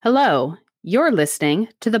Hello, you're listening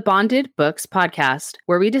to the Bonded Books podcast,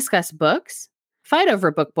 where we discuss books, fight over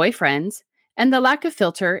book boyfriends, and the lack of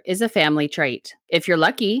filter is a family trait. If you're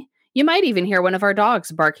lucky, you might even hear one of our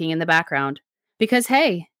dogs barking in the background. Because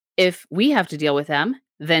hey, if we have to deal with them,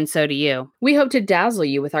 then so do you. We hope to dazzle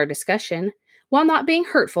you with our discussion while not being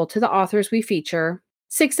hurtful to the authors we feature.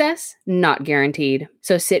 Success not guaranteed.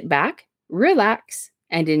 So sit back, relax,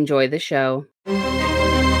 and enjoy the show.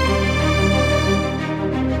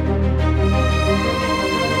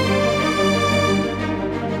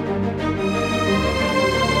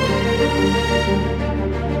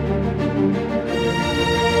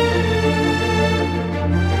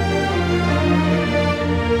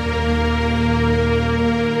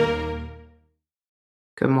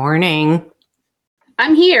 Good morning.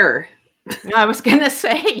 I'm here. I was going to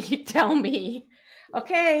say, you tell me,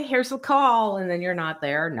 okay, here's the call, and then you're not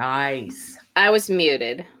there. Nice. I was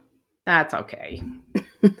muted. That's okay.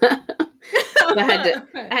 I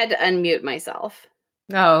had to unmute myself.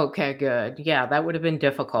 Oh, okay, good. Yeah, that would have been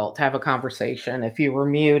difficult to have a conversation if you were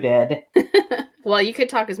muted. Well, you could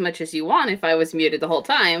talk as much as you want if I was muted the whole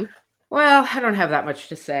time. Well, I don't have that much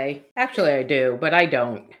to say. Actually, I do, but I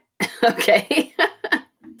don't. Okay.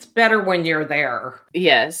 It's better when you're there.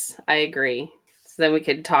 Yes, I agree. So then we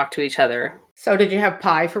could talk to each other. So did you have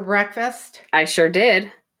pie for breakfast? I sure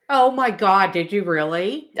did. Oh my God, did you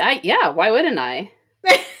really? Yeah, why wouldn't I?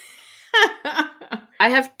 I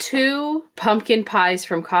have 2 pumpkin pies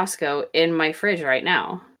from Costco in my fridge right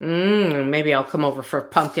now. Maybe I'll come over for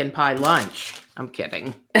pumpkin pie lunch. I'm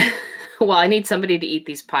kidding. Well, I need somebody to eat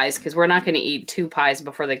these pies because we're not going to eat 2 pies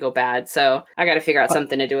before they go bad. So I got to figure out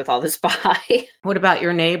something to do with all this pie. What about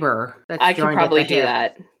your neighbor? I can probably do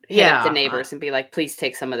that. Hit up the Yeah. neighbors and be like, please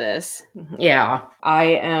take some of this. Yeah. I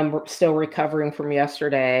am still recovering from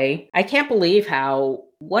yesterday. I can't believe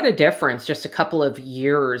what a difference just a couple of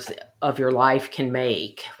years of your life can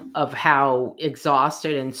make, of how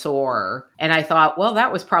exhausted and sore. And I thought, well,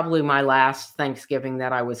 that was probably my last Thanksgiving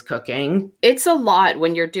that I was cooking. It's a lot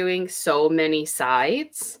when you're doing so many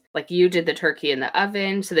sides. Like you did the turkey in the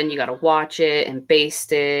oven, so then you got to watch it and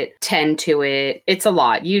baste it, tend to it. It's a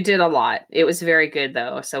lot. You did a lot. It was very good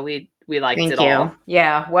though. So we liked it all.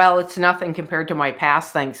 Yeah, well, it's nothing compared to my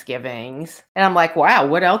past Thanksgivings. And I'm like, wow,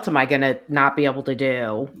 what else am I going to not be able to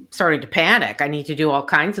do? Starting to panic. I need to do all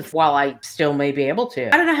kinds of while I still may be able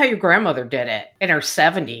to. I don't know how your grandmother did it in her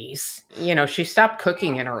 70s. You know, she stopped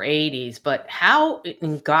cooking in her 80s, but how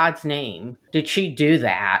in God's name did she do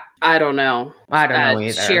that? I don't know. I don't know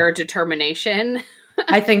either. Sheer determination.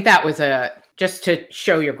 I think that was just to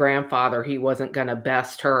show your grandfather he wasn't going to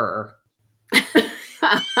best her.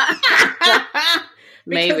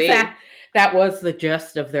 Maybe that was the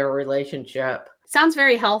gist of their relationship. Sounds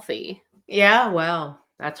very healthy. Yeah, well,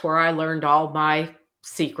 that's where I learned all my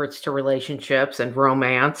secrets to relationships and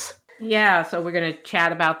romance. Yeah, so we're going to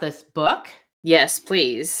chat about this book. Yes,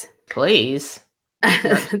 please. Please.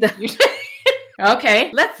 Okay,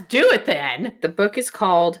 let's do it then. The book is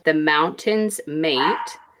called The Mountain's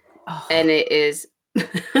Mate, and it is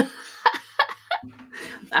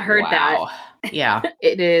I heard that. Yeah.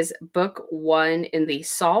 It is book 1 in the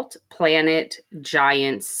Salt Planet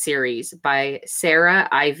Giants series by Sarah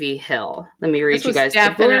Ivy Hill. Let me read you guys the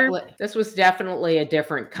blurb. This was definitely a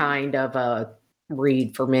different kind of a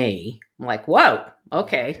read for me. I'm like, whoa,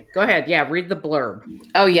 okay, go ahead. Yeah, read the blurb.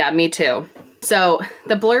 Oh, yeah, me too. So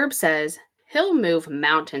the blurb says, he'll move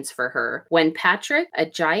mountains for her. When Patrick, a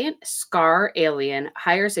giant scar alien,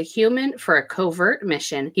 hires a human for a covert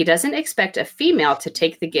mission, he doesn't expect a female to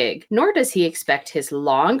take the gig, nor does he expect his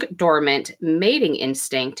long dormant mating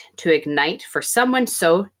instinct to ignite for someone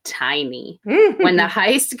so tiny. When the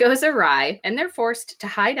heist goes awry and they're forced to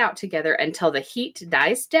hide out together until the heat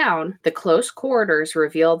dies down, the close quarters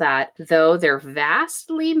reveal that, though they're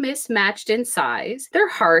vastly mismatched in size, their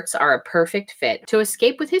hearts are a perfect fit. To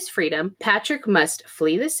escape with his freedom, Patrick must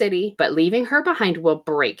flee the city, but leaving her behind will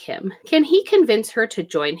break him. Can he convince her to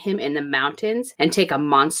join him in the mountains and take a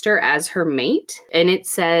monster as her mate? And it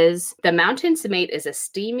says, The Mountain's Mate is a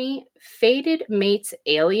steamy, fated mates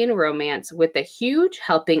alien romance with a huge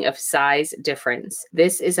helping of size difference.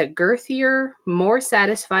 This is a girthier, more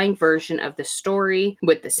satisfying version of the story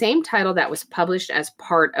with the same title that was published as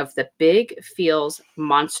part of the Big Feels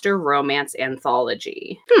Monster Romance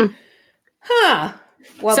Anthology.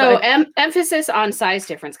 Well, so emphasis on size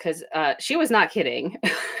difference because she was not kidding.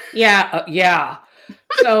 Yeah.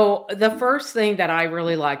 So the first thing that I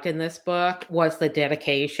really liked in this book was the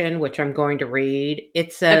dedication, which I'm going to read.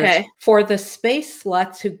 It says, For the space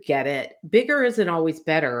sluts who get it, bigger isn't always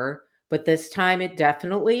better, but this time it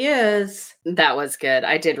definitely is. That was good.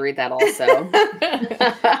 I did read that also.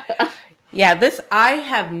 Yeah, I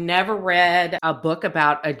have never read a book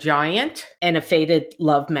about a giant and a fated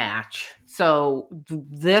love match. So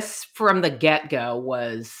this from the get-go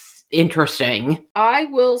was interesting. I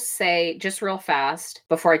will say just real fast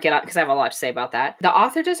before I get on, because I have a lot to say about that. The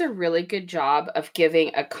author does a really good job of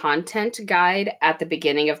giving a content guide at the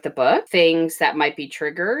beginning of the book, things that might be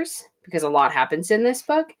triggers, because a lot happens in this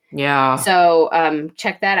book. Yeah. So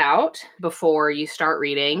check that out before you start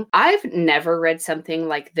reading. I've never read something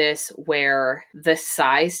like this where the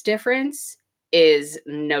size difference is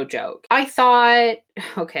no joke. I thought,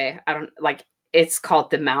 okay, I don't like, it's called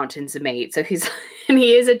The Mountain's Mate. So and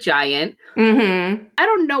he is a giant. Mm-hmm. I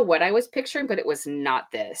don't know what I was picturing, but it was not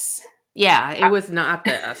this. Yeah, it was not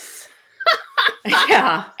this.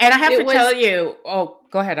 Yeah. And I have to tell you, oh,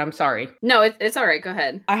 go ahead. I'm sorry. No, it's all right. Go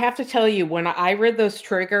ahead. I have to tell you, when I read those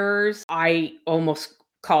triggers, I almost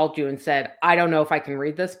called you and said, I don't know if I can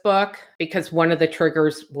read this book, because one of the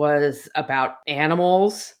triggers was about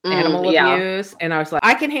animals, animal abuse. And I was like,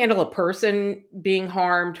 I can handle a person being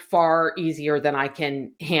harmed far easier than I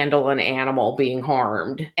can handle an animal being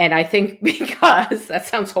harmed. And I think because that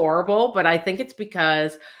sounds horrible, but I think it's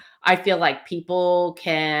because I feel like people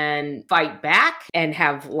can fight back and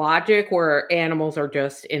have logic where animals are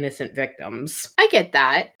just innocent victims. I get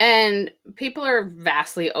that. And people are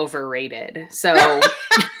vastly overrated. So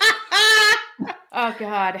oh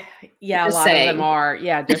God. Yeah, just a lot saying. of them are.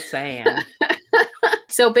 Yeah, just saying.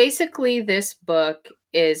 So basically this book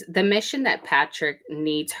is the mission that Patrick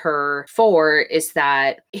needs her for is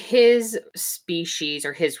that his species,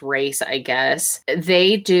 or his race, I guess,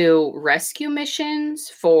 they do rescue missions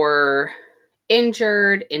for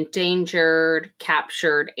injured, endangered,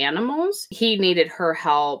 captured animals. He needed her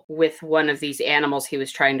help with one of these animals he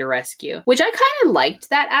was trying to rescue, which I kind of liked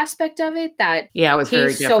that aspect of it, that yeah, it was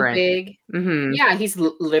very different. So big. Mm-hmm. Yeah, he's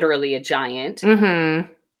literally a giant.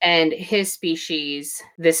 Mm-hmm. And his species,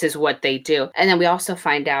 this is what they do. And then we also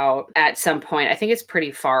find out at some point, I think it's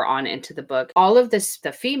pretty far on into the book, all of the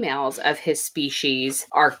females of his species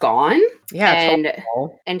are gone. Yeah.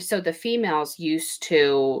 And so the females used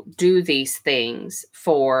to do these things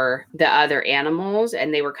for the other animals,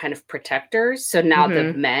 and they were kind of protectors. So now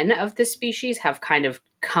the men of the species have kind of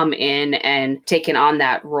come in and taken on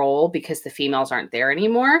that role because the females aren't there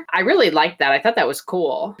anymore. I really liked that. I thought that was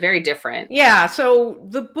cool. Very different. Yeah, so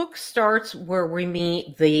the book starts where we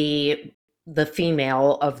meet the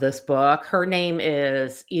female of this book. Her name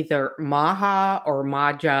is either Maha or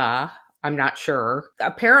Maja. I'm not sure.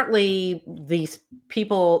 Apparently, these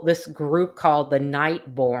people, this group called the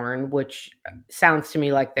Nightborn, which sounds to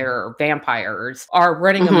me like they're vampires, are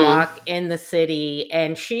running amok in the city.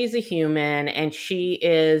 And she's a human, and she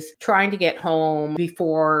is trying to get home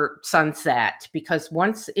before sunset, because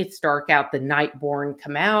once it's dark out, the Nightborn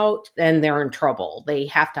come out, then they're in trouble. They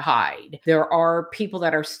have to hide. There are people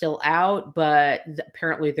that are still out, but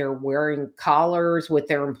apparently they're wearing collars with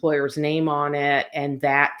their employer's name on it, and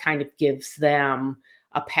that kind of gives them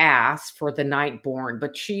a pass for the Nightborn.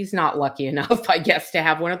 But she's not lucky enough, I guess, to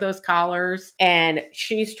have one of those collars. And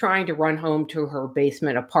she's trying to run home to her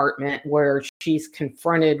basement apartment, where she's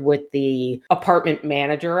confronted with the apartment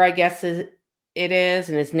manager, I guess it is,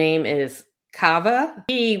 and his name is Kava.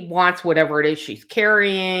 He wants whatever it is she's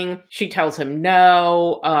carrying. She tells him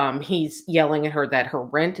no. He's yelling at her that her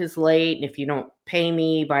rent is late, and if you don't pay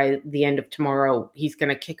me by the end of tomorrow, he's going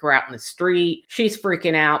to kick her out in the street. She's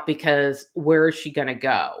freaking out because where is she going to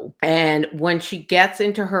go? And when she gets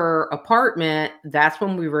into her apartment, that's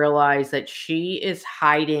when we realize that she is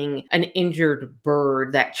hiding an injured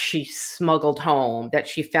bird that she smuggled home, that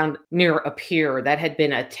she found near a pier that had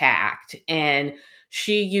been attacked. And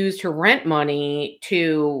she used her rent money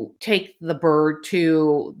to take the bird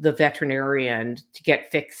to the veterinarian to get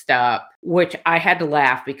fixed up, which I had to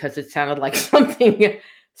laugh because it sounded like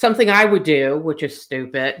something I would do, which is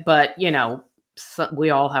stupid. But, you know,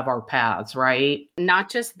 we all have our paths, right? Not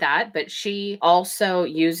just that, but she also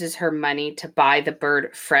uses her money to buy the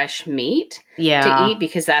bird fresh meat to eat,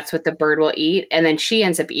 because that's what the bird will eat. And then she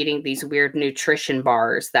ends up eating these weird nutrition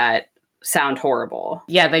bars that sound horrible.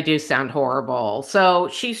 Yeah, they do sound horrible. So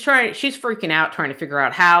she's freaking out, trying to figure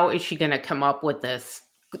out how is she going to come up with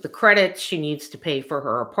the credits she needs to pay for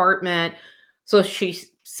her apartment. So she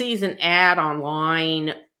sees an ad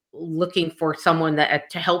online looking for someone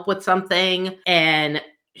to help with something. And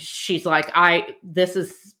she's like, this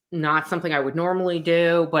is not something I would normally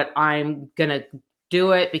do, but I'm going to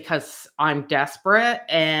do it because I'm desperate,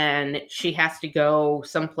 and she has to go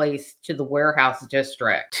someplace to the warehouse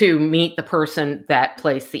district to meet the person that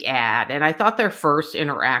placed the ad. And I thought their first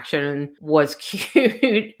interaction was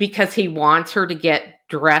cute because he wants her to get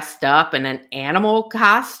dressed up in an animal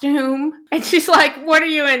costume. And she's like, what are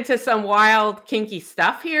you into, some wild kinky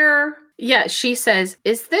stuff here? Yeah, she says,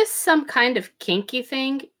 is this some kind of kinky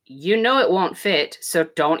thing? You know it won't fit, so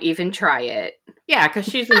don't even try it. Yeah, because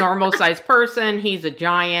she's a normal sized person. He's a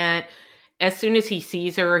giant. As soon as he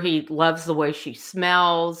sees her, he loves the way she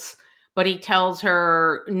smells. But he tells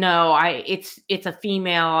her, no, it's a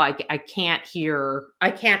female. I can't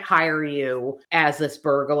hire you as this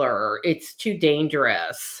burglar. It's too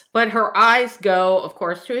dangerous. But her eyes go, of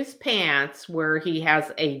course, to his pants where he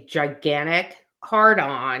has a gigantic hard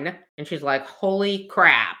on. And she's like, holy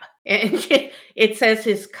crap. And it says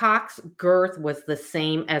his cock's girth was the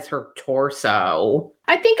same as her torso.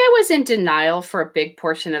 I think I was in denial for a big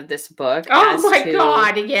portion of this book. Oh my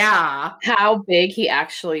God, yeah. How big he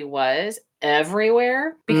actually was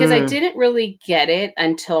everywhere. Because I didn't really get it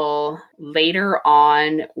until later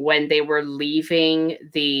on when they were leaving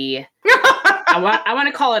the... I want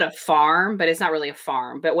to call it a farm, but it's not really a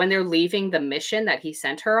farm. But when they're leaving the mission that he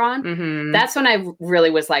sent her on, that's when I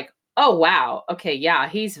really was like, oh, wow. Okay, yeah,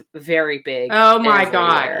 he's very big. Oh, my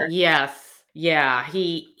God. Yes. Yeah,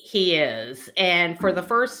 he is. And for the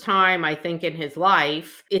first time, I think, in his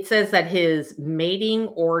life, it says that his mating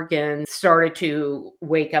organs started to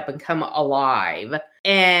wake up and come alive.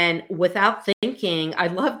 And without thinking, I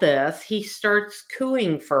love this, he starts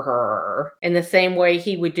cooing for her in the same way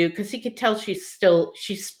he would do, because he could tell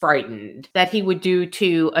she's frightened, that he would do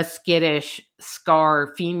to a skittish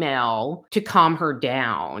Scar female to calm her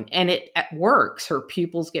down. And it works. Her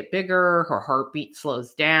pupils get bigger, her heartbeat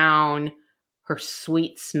slows down, her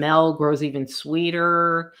sweet smell grows even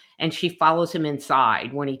sweeter, and she follows him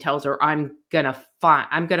inside when he tells her, I'm gonna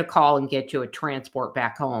call and get you a transport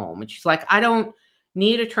back home. And she's like, I don't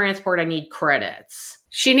need a transport, I need credits.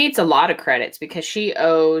 She needs a lot of credits because she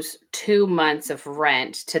owes 2 months of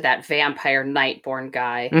rent to that vampire Nightborn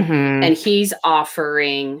guy. And he's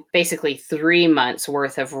offering basically 3 months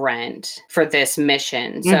worth of rent for this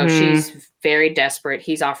mission. So she's very desperate.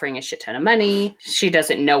 He's offering a shit ton of money. She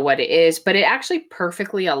doesn't know what it is, but it actually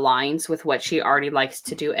perfectly aligns with what she already likes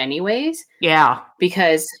to do anyways. Yeah.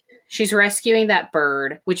 Because she's rescuing that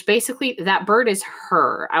bird, which basically that bird is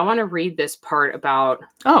her. I want to read this part about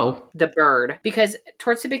the bird, because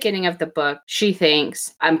towards the beginning of the book, she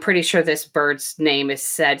thinks, I'm pretty sure this bird's name is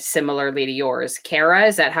said similarly to yours. Kara,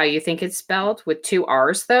 is that how you think it's spelled? With 2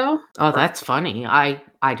 R's though? Oh, that's funny.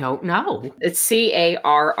 I don't know. It's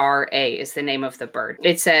Carra is the name of the bird.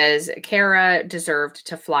 It says, Kara deserved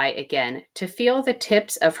to fly again, to feel the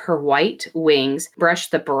tips of her white wings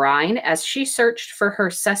brush the brine as she searched for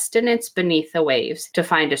her sustenance beneath the waves, to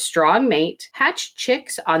find a strong mate, hatch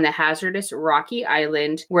chicks on the hazardous rocky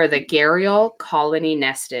island where the Gharial colony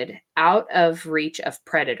nested, out of reach of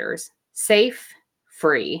predators, safe,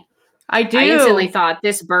 free. I instantly thought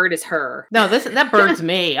this bird is her. No, that bird's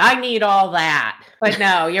me. I need all that. But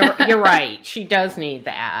no, you're right. She does need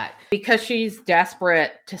that because she's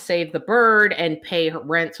desperate to save the bird and pay her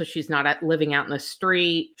rent so she's not living out in the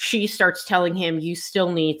street. She starts telling him, you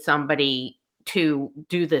still need somebody to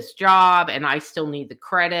do this job, and I still need the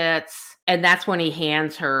credits. And that's when he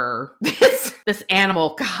hands her this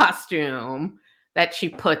animal costume that she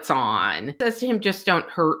puts on. Says to him, just don't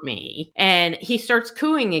hurt me. And he starts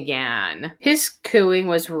cooing again. His cooing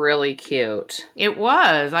was really cute. It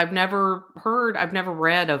was. I've never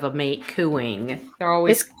read of a mate cooing. They're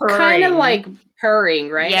always kind of like purring,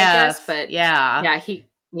 right? Yes, I guess, but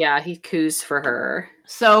he coos for her.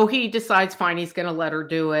 So he decides, fine, he's going to let her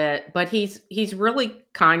do it. But he's really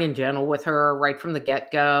kind and gentle with her right from the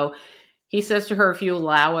get-go. He says to her, if you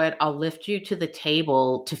allow it, I'll lift you to the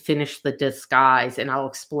table to finish the disguise, and I'll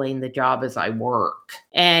explain the job as I work.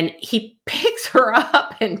 And he picks her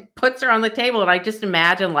up and puts her on the table. And I just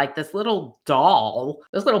imagine like this little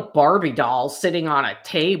Barbie doll sitting on a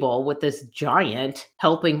table with this giant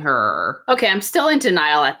helping her. Okay, I'm still in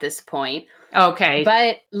denial at this point. Okay.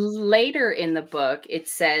 But later in the book, it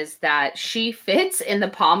says that she fits in the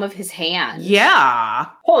palm of his hand. Yeah.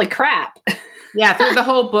 Holy crap. Yeah, through the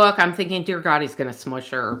whole book, I'm thinking, dear God, he's going to smush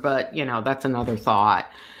her. But, that's another thought.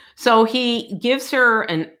 So he gives her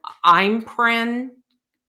an Imprint.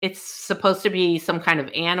 It's supposed to be some kind of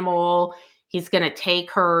animal. He's going to take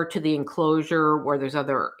her to the enclosure where there's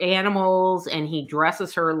other animals, and he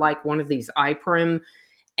dresses her like one of these Imprint.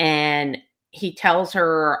 And he tells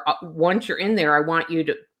her, once you're in there, I want you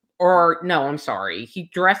to, he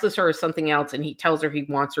dresses her as something else, and he tells her he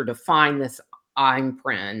wants her to find this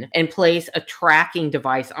imprint and place a tracking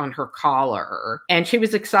device on her collar. And she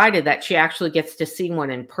was excited that she actually gets to see one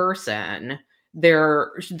in person.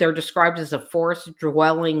 They're described as a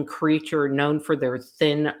forest-dwelling creature known for their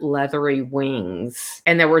thin, leathery wings.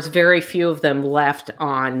 And there was very few of them left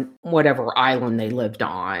on whatever island they lived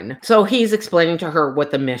on. So he's explaining to her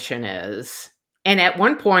what the mission is. And at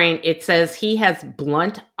one point, it says he has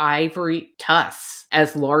blunt ivory tusks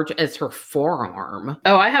as large as her forearm.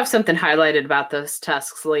 Oh, I have something highlighted about those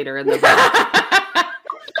tusks later in the book.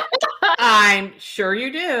 I'm sure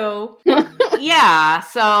you do. Yeah,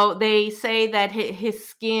 so they say that his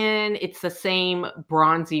skin, it's the same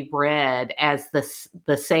bronzy red as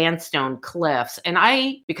the sandstone cliffs. And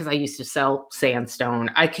because I used to sell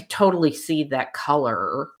sandstone, I could totally see that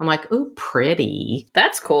color. I'm like, ooh, pretty.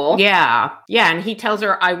 That's cool. Yeah. And he tells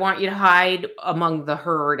her, I want you to hide among the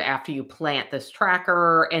herd after you plant this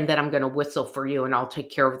tracker, and then I'm going to whistle for you and I'll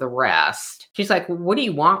take care of the rest. She's like, what do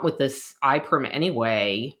you want with this iPerm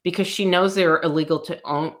anyway? Because she knows they're illegal to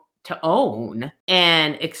own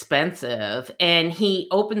and expensive. And he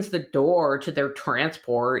opens the door to their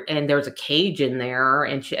transport and there's a cage in there.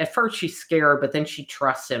 And at first she's scared, but then she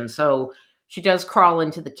trusts him. So she does crawl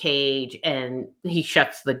into the cage and he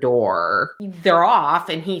shuts the door. They're off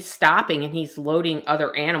and he's stopping and he's loading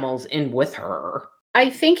other animals in with her. I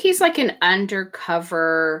think he's like an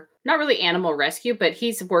undercover, not really animal rescue, but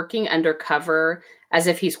he's working undercover as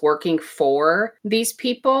if he's working for these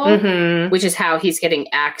people, which is how he's getting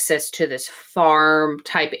access to this farm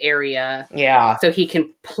type area. Yeah. So he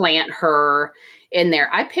can plant her in there.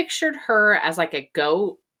 I pictured her as like a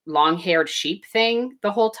goat, long-haired sheep thing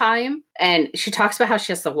the whole time. And she talks about how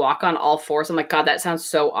she has to walk on all fours. I'm like, God, that sounds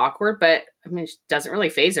so awkward. But I mean, it doesn't really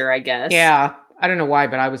faze her, I guess. Yeah. I don't know why,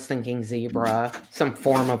 but I was thinking zebra, some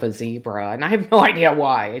form of a zebra. And I have no idea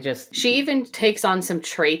why. She even takes on some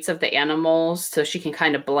traits of the animals so she can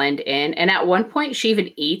kind of blend in. And at one point, she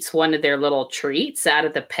even eats one of their little treats out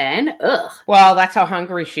of the pen. Ugh. Well, that's how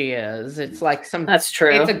hungry she is. It's like That's true.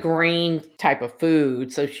 It's a green type of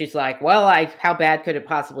food. So she's like, well, how bad could it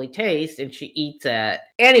possibly taste? And she eats it.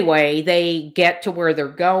 Anyway, they get to where they're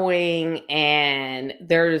going, and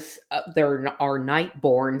there are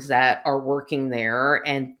Nightborns that are working there,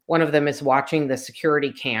 and one of them is watching the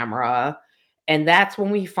security camera. And that's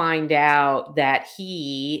when we find out that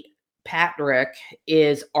Patrick,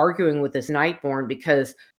 is arguing with this Nightborn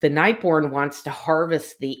because the Nightborn wants to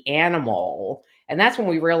harvest the animal. And that's when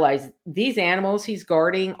we realize these animals he's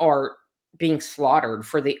guarding are being slaughtered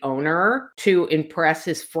for the owner to impress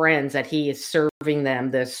his friends that he is serving them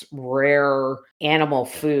this rare animal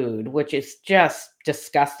food, which is just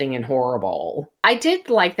disgusting and horrible. I did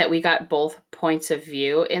like that we got both points of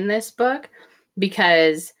view in this book,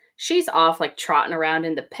 because she's off like trotting around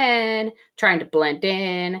in the pen, trying to blend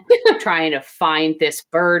in, trying to find this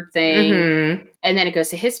bird thing. And then it goes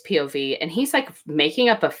to his POV, and he's like making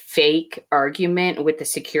up a fake argument with the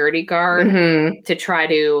security guard to try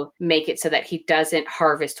to make it so that he doesn't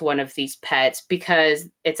harvest one of these pets because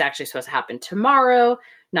it's actually supposed to happen tomorrow,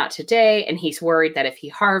 not today. And he's worried that if he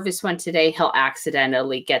harvests one today, he'll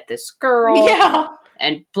accidentally get this girl. Yeah.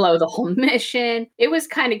 And blow the whole mission. It was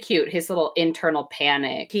kind of cute, his little internal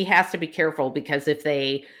panic. He has to be careful because if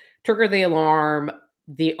they trigger the alarm,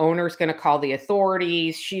 the owner's going to call the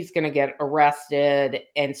authorities. She's going to get arrested,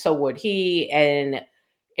 and so would he. And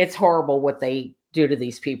it's horrible what they do to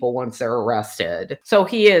these people once they're arrested. So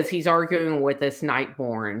he's arguing with this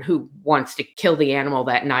Nightborn who wants to kill the animal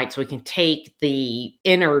that night so he can take the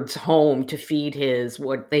innards home to feed his,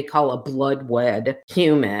 what they call a blood-wed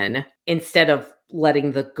human, instead of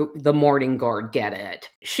letting the morning guard get it.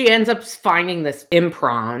 She ends up finding this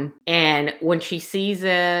Impron, and when she sees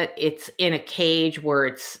it, it's in a cage where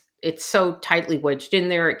it's so tightly wedged in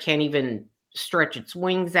there it can't even stretch its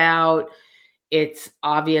wings out. It's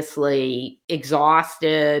obviously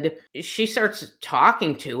exhausted. She starts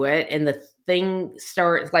talking to it, and the thing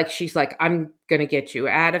starts, like, she's like, I'm gonna get you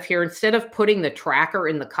out of here. Instead of putting the tracker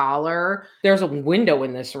in the collar, there's a window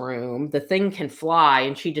in this room. The thing can fly,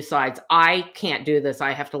 and she decides, I can't do this.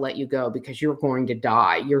 I have to let you go because you're going to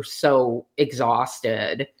die. You're so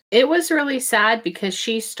exhausted. It was really sad because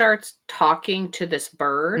she starts talking to this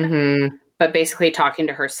bird, but basically talking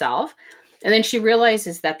to herself. And then she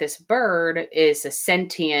realizes that this bird is a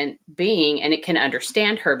sentient being and it can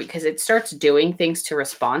understand her because it starts doing things to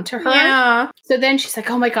respond to her. Yeah. So then she's like,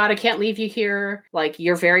 oh my God, I can't leave you here. Like,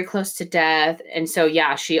 you're very close to death. And so,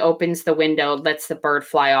 yeah, she opens the window, lets the bird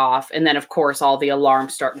fly off. And then, of course, all the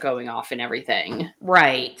alarms start going off and everything.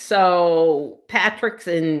 Right. So Patrick's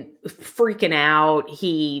freaking out.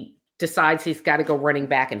 He decides he's got to go running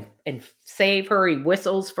back and save her. He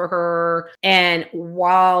whistles for her. And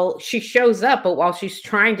while she shows up, but while she's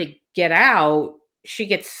trying to get out, she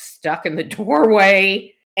gets stuck in the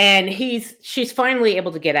doorway. And she's finally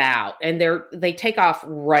able to get out, and they take off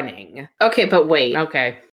running. Okay, but wait.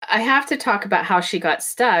 Okay. I have to talk about how she got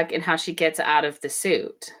stuck and how she gets out of the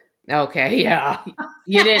suit. Okay, yeah.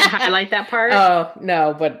 You didn't highlight that part? Oh,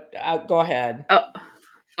 no, but go ahead.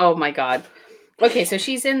 Oh my God. Okay, so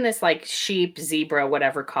she's in this like sheep, zebra,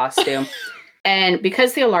 whatever costume. And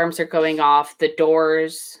because the alarms are going off, the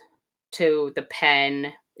doors to the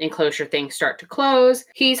pen enclosure things start to close.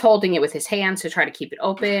 He's holding it with his hands to try to keep it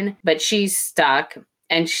open, but she's stuck.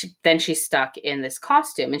 And then she's stuck in this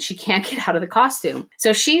costume and she can't get out of the costume.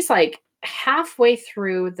 So she's like halfway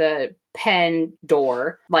through the pen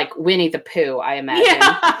door, like Winnie the Pooh, I imagine.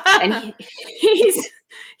 Yeah. And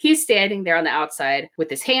he's standing there on the outside with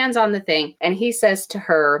his hands on the thing. And he says to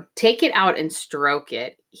her, "Take it out and stroke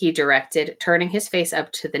it," he directed, turning his face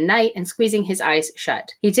up to the night and squeezing his eyes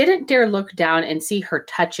shut. He didn't dare look down and see her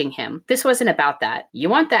touching him. This wasn't about that. "You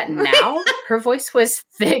want that now?" Her voice was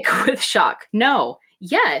thick with shock. "No.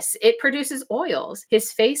 Yes, it produces oils."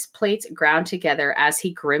 His face plates ground together as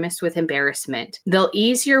he grimaced with embarrassment. "They'll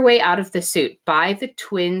ease your way out of the suit. Buy the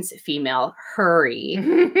twins female. Hurry."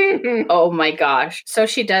 Oh my gosh. So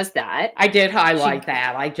she does that. I did highlight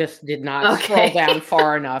that. I just did not scroll down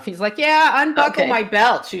far enough. He's like, "Yeah, unbuckle my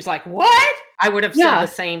belt." She's like, "What?" I would have said the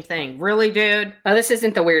same thing. Really, dude? Oh, this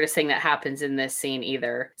isn't the weirdest thing that happens in this scene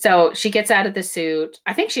either. So she gets out of the suit.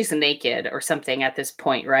 I think she's naked or something at this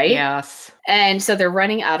point, right? Yes. And so they're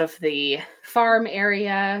running out of the farm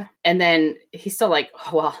area. And then he's still like,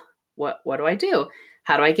 "Oh, well, what do I do?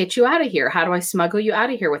 How do I get you out of here? How do I smuggle you out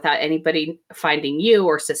of here without anybody finding you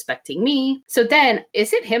or suspecting me?" So then,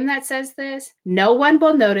 is it him that says this? "No one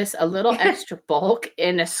will notice a little extra bulk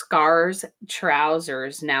in a Scar's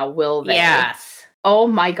trousers now, will they?" Yes. Oh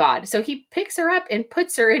my God. So he picks her up and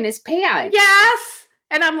puts her in his pants. Yes.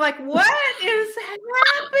 And I'm like, what is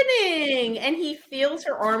happening? And he feels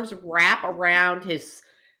her arms wrap around his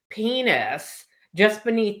penis just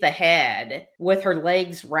beneath the head with her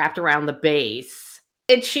legs wrapped around the base.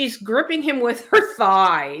 And she's gripping him with her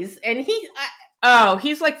thighs. And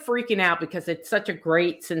he's like freaking out because it's such a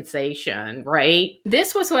great sensation, right?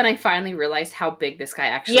 This was when I finally realized how big this guy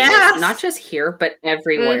actually is. Not just here, but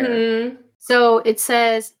everywhere. Mm-hmm. So it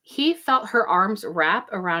says, he felt her arms wrap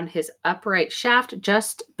around his upright shaft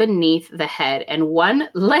just beneath the head and one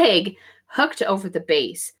leg hooked over the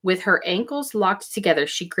base. With her ankles locked together,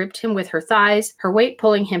 she gripped him with her thighs, her weight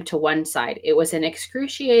pulling him to one side. It was an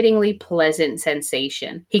excruciatingly pleasant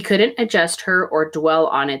sensation. He couldn't adjust her or dwell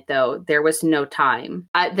on it, though. There was no time.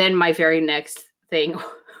 Then my very next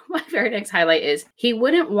highlight is, he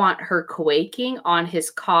wouldn't want her quaking on his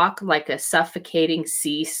cock like a suffocating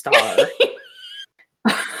sea star.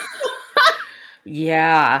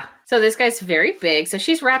 Yeah. So this guy's very big. So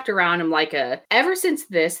she's wrapped around him like ever since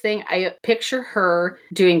this thing, I picture her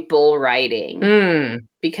doing bull riding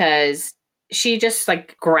because she just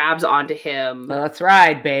like grabs onto him. Let's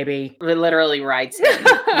ride, baby. Literally rides him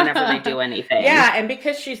whenever they do anything. Yeah, and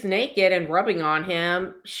because she's naked and rubbing on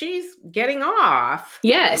him, she's getting off.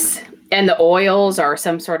 Yes. And the oils are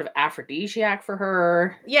some sort of aphrodisiac for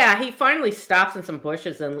her. Yeah, he finally stops in some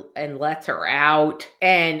bushes and lets her out.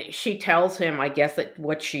 And she tells him, I guess, that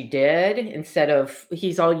what she did. Instead of,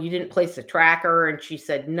 you didn't place the tracker. And she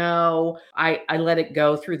said, "No, I let it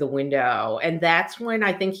go through the window." And that's when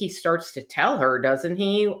I think he starts to tell her, doesn't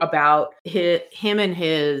he, about him and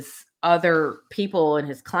his other people in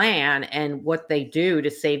his clan and what they do to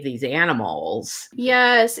save these animals.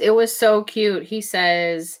 Yes, it was so cute. He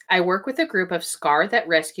says, "I work with a group of Scar that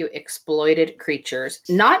rescue exploited creatures,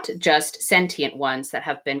 not just sentient ones that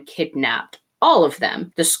have been kidnapped. All of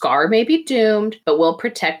them. The Scar may be doomed, but we'll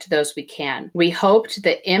protect those we can. We hoped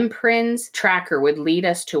the Imprin's tracker would lead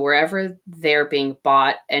us to wherever they're being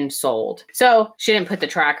bought and sold." So she didn't put the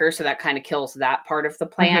tracker, so that kind of kills that part of the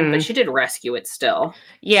plan, but she did rescue it still.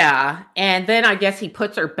 Yeah, and then I guess he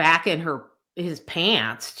puts her back in his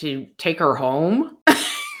pants to take her home.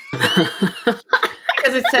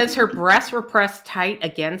 Because it says her breasts were pressed tight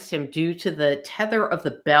against him due to the tether of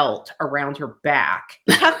the belt around her back.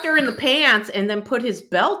 He tucked her in the pants and then put his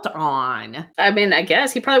belt on. I mean, I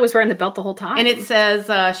guess he probably was wearing the belt the whole time. And it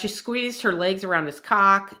says she squeezed her legs around his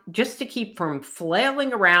cock just to keep from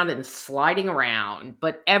flailing around and sliding around.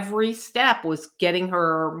 But every step was getting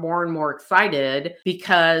her more and more excited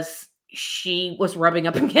because she was rubbing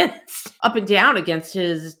up and down against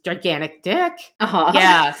his gigantic dick. Uh-huh.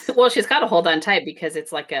 Yes. Well, she's got to hold on tight because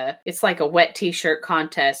it's like a wet t-shirt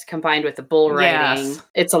contest combined with the bull riding. Yes.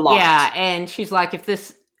 It's a lot. Yeah, and she's like, if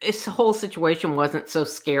this whole situation wasn't so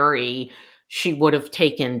scary, she would have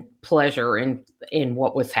taken pleasure in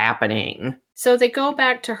what was happening. So they go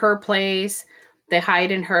back to her place. They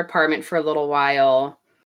hide in her apartment for a little while.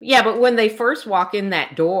 Yeah, but when they first walk in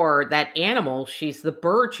that door, that animal, the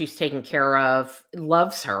bird she's taking care of,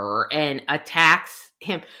 loves her and attacks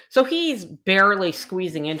him. So he's barely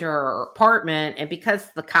squeezing into her apartment. And because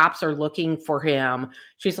the cops are looking for him,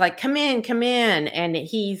 she's like, come in. And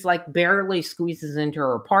he's like barely squeezes into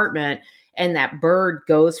her apartment. And that bird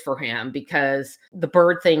goes for him because the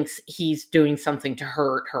bird thinks he's doing something to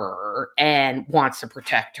hurt her and wants to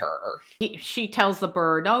protect her. She tells the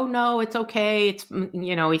bird, oh, no, it's okay. It's,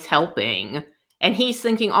 he's helping. And he's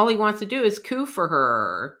thinking all he wants to do is coo for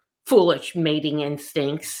her. Foolish mating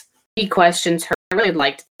instincts. He questions her. I really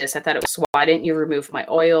liked this. I thought it was, why didn't you remove my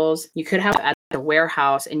oils? You could have at the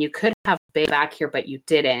warehouse and you could have back here, but you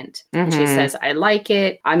didn't. Mm-hmm. And she says, I like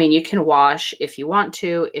it. I mean, you can wash if you want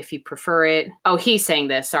to, if you prefer it. Oh, he's saying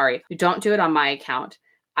this. Sorry. Don't do it on my account.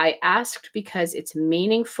 I asked because it's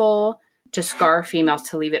meaningful to scar females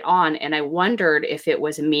to leave it on. And I wondered if it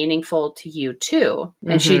was meaningful to you too.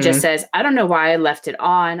 And she just says, I don't know why I left it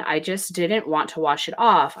on. I just didn't want to wash it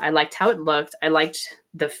off. I liked how it looked. I liked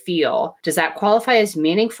the feel. Does that qualify as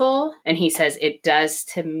meaningful? And he says, it does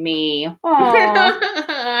to me.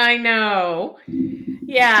 I know.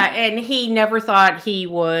 Yeah, and he never thought he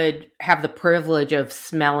would have the privilege of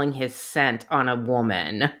smelling his scent on a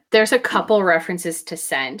woman. There's a couple references to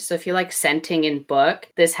scent. So if you like scenting in book,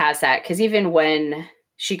 this has that. Because even when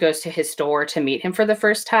she goes to his store to meet him for the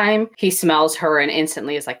first time, he smells her and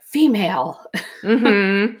instantly is like, female.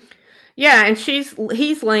 Mm-hmm. Yeah, and he's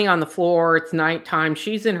laying on the floor. It's nighttime.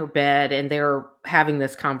 She's in her bed, and they're having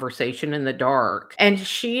this conversation in the dark. And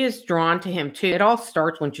she is drawn to him, too. It all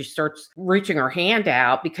starts when she starts reaching her hand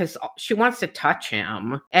out because she wants to touch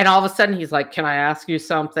him. And all of a sudden, he's like, can I ask you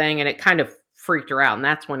something? And it kind of freaked her out. And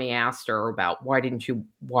that's when he asked her about, why didn't you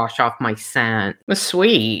wash off my scent? It was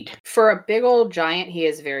sweet. For a big old giant, he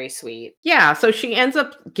is very sweet. Yeah, so she ends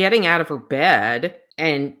up getting out of her bed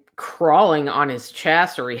and crawling on his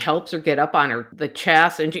chest, or he helps her get up on the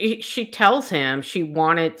chest, and she tells him she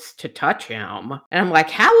wanted to touch him. And I'm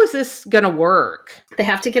like, how is this gonna work? They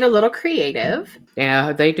have to get a little creative.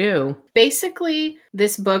 Yeah, they do. Basically,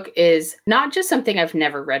 this book is not just something I've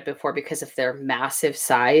never read before because of their massive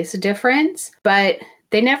size difference, but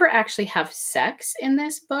they never actually have sex in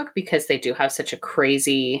this book because they do have such a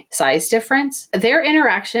crazy size difference. Their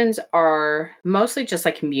interactions are mostly just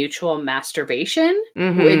like mutual masturbation,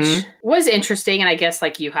 which was interesting. And I guess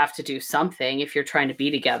like you have to do something if you're trying to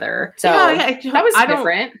be together. So that was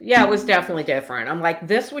different. Yeah, it was definitely different. I'm like,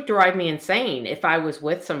 this would drive me insane if I was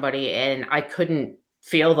with somebody and I couldn't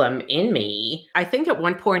feel them in me. I think at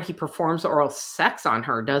one point he performs oral sex on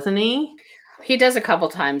her, doesn't he? He does a couple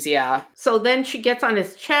times, yeah. So then she gets on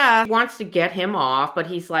his chest, wants to get him off, but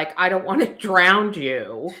he's like, I don't want to drown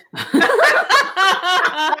you.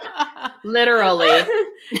 Literally.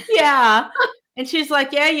 Yeah. And she's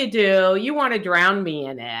like, yeah, you do. You want to drown me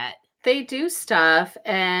in it. They do stuff,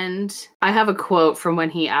 and I have a quote from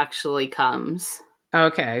when he actually comes.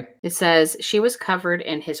 Okay. It says, she was covered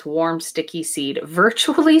in his warm, sticky seed,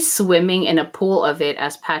 virtually swimming in a pool of it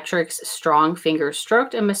as Patrick's strong fingers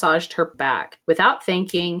stroked and massaged her back. Without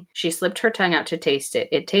thinking, she slipped her tongue out to taste it.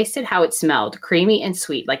 It tasted how it smelled, creamy and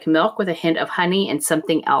sweet, like milk with a hint of honey and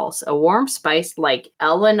something else, a warm spice like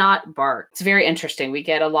Elanot bark. It's very interesting. We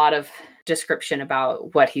get a lot of description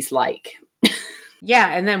about what he's like.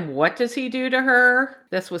 Yeah, and then what does he do to her?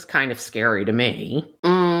 This was kind of scary to me.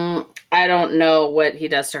 I don't know what he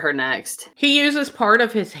does to her next. He uses part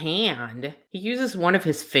of his hand. He uses one of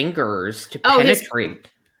his fingers to penetrate.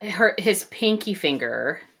 His pinky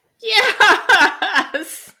finger.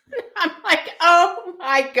 Yes! I'm like, oh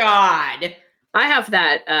my God. I have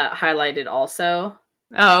that highlighted also.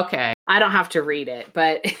 Oh, okay. I don't have to read it,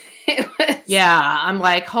 but it was... Yeah, I'm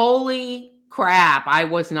like, holy crap, I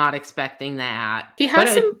was not expecting that. He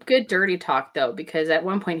has some good dirty talk, though, because at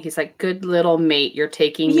one point he's like, good little mate, you're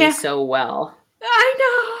taking me so well. I know.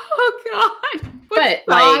 Oh, God. But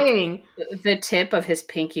like the tip of his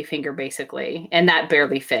pinky finger, basically, and that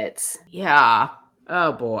barely fits. Yeah.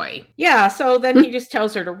 Oh, boy. Yeah, so then he just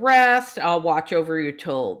tells her to rest. I'll watch over you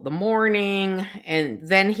till the morning. And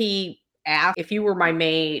then he asked, if you were my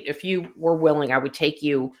mate, if you were willing, I would take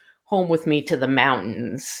you home with me to the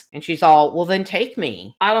mountains. And she's all, well, then take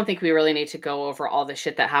me. I don't think we really need to go over all the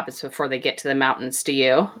shit that happens before they get to the mountains, do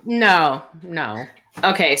you? No.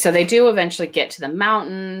 Okay, so they do eventually get to the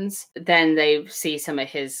mountains. Then they see some of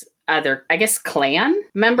his other, I guess, clan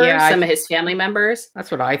members, some of his family members. That's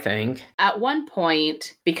what I think. At one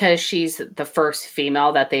point, because she's the first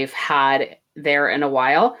female that they've had there in a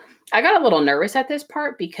while, I got a little nervous at this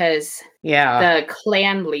part because the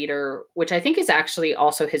clan leader, which I think is actually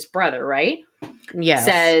also his brother, right? Yes.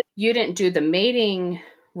 Said, you didn't do the mating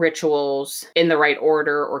rituals in the right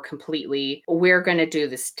order or completely. We're going to do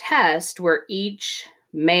this test where each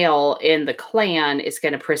male in the clan is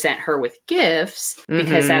going to present her with gifts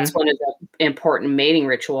because that's one of the important mating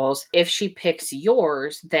rituals. If she picks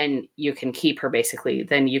yours, then you can keep her, basically.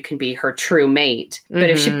 Then you can be her true mate. But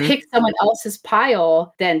if she picks someone else's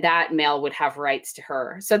pile, then that male would have rights to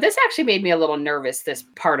her. So this actually made me a little nervous, this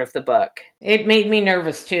part of the book. It made me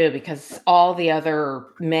nervous too, because all the other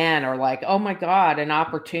men are like, oh my God, an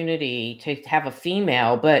opportunity to have a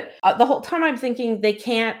female. But the whole time I'm thinking they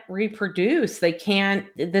can't reproduce. They can't,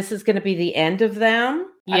 this is going to be the end of them.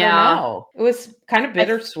 Yeah. I don't know. It was kind of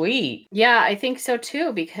bittersweet. Yeah, I think so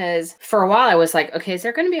too, because for a while I was like, okay, is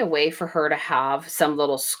there going to be a way for her to have some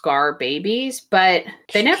little Scar babies? But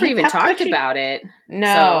they never even talked about it.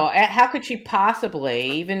 No, how could she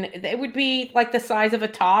possibly? Even, it would be like the size of a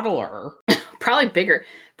toddler. Probably bigger.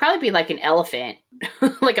 Probably be like an elephant.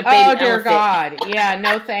 Like a baby elephant. Oh, dear God. Yeah,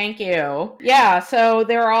 no, thank you. Yeah, so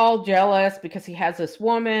they're all jealous because he has this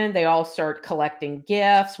woman. They all start collecting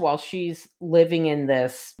gifts while she's living in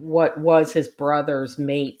this, what was his brother's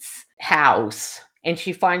mate's house. And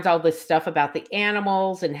she finds all this stuff about the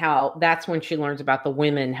animals and how that's when she learns about the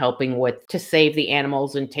women helping to save the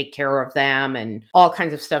animals and take care of them and all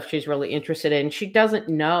kinds of stuff she's really interested in. She doesn't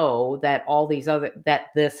know that that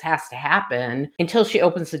this has to happen until she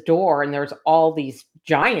opens the door and there's all these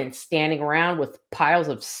giants standing around with piles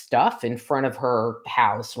of stuff in front of her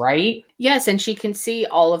house, right? Yes, and she can see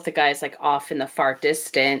all of the guys like off in the far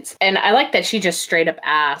distance. And I like that she just straight up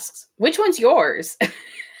asks, which one's yours?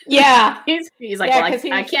 Yeah. He's like, well,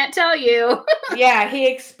 I can't tell you. Yeah, he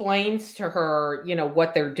explains to her,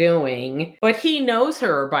 what they're doing, but he knows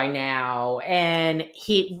her by now. And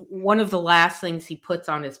one of the last things he puts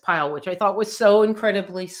on his pile, which I thought was so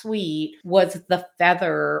incredibly sweet, was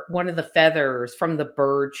one of the feathers from the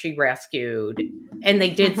bird she rescued. And they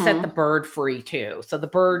did set the bird free too. So the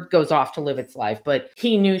bird goes off to live its life, but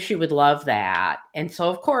he knew she would love that. And so,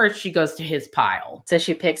 of course, she goes to his pile. So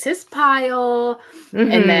she picks his pile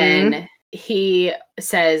and then he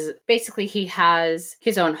says basically he has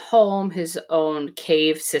his own home, his own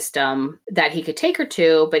cave system that he could take her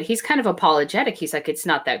to, but he's kind of apologetic. He's like, it's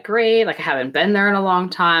not that great. Like, I haven't been there in a long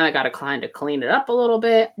time. I got to kind of clean it up a little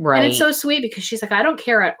bit. Right. And it's so sweet because she's like, I don't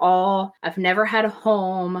care at all. I've never had a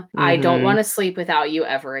home. I don't want to sleep without you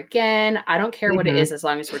ever again. I don't care what it is as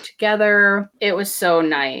long as we're together. It was so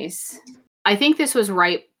nice. I think this was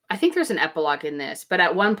right. I think there's an epilogue in this, but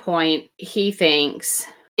at one point he thinks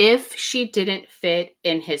if she didn't fit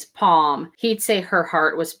in his palm, he'd say her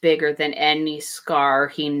heart was bigger than any scar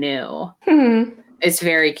he knew. It's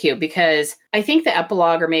very cute because I think the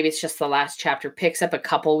epilogue, or maybe it's just the last chapter, picks up a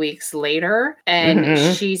couple weeks later. And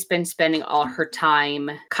she's been spending all her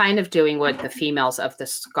time kind of doing what the females of the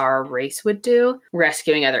Scar race would do,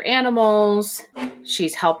 rescuing other animals.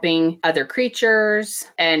 She's helping other creatures.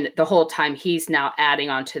 And the whole time he's now adding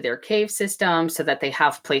onto their cave system so that they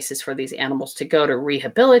have places for these animals to go to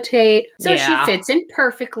rehabilitate. So she fits in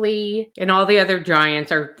perfectly. And all the other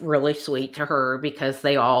giants are really sweet to her because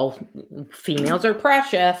females are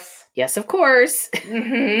precious. Yes, of course.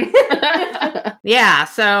 Yeah,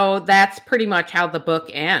 so that's pretty much how the book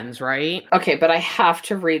ends, right? Okay, but I have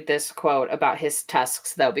to read this quote about his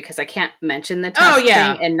tusks, though, because I can't mention the tusk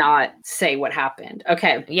thing and not say what happened.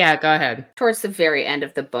 Okay. Yeah, go ahead. Towards the very end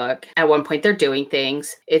of the book, at one point they're doing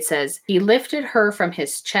things. It says, he lifted her from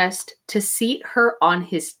his chest to seat her on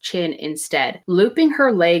his chin instead, looping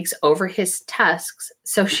her legs over his tusks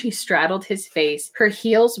so she straddled his face, her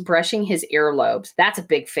heels brushing his earlobes. That's a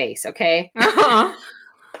big face, okay?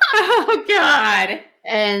 Oh, God.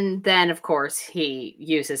 And then, of course, he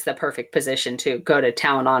uses the perfect position to go to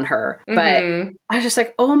town on her. But I was just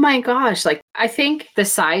like, oh my gosh. Like, I think the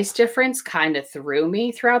size difference kind of threw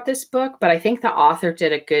me throughout this book, but I think the author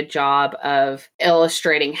did a good job of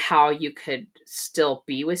illustrating how you could still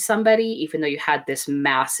be with somebody, even though you had this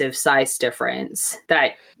massive size difference,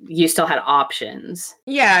 that you still had options.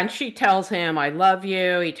 Yeah, and she tells him, I love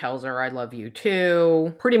you. He tells her, I love you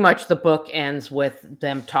too. Pretty much the book ends with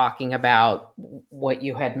them talking about what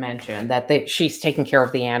you had mentioned, that she's taking care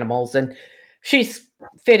of the animals. And she's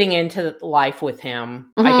fitting into life with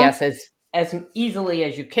him, I guess, as easily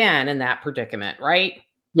as you can in that predicament, right?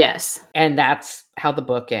 Yes. And that's how the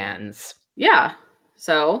book ends. Yeah.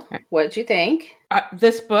 So, what'd you think?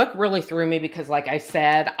 This book really threw me because, like I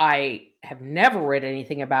said, I have never read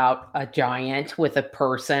anything about a giant with a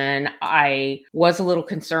person. I was a little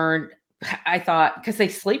concerned. I thought, because they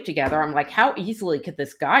sleep together, I'm like, how easily could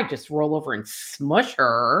this guy just roll over and smush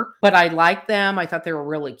her? But I liked them. I thought they were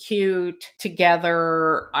really cute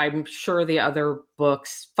together. I'm sure the other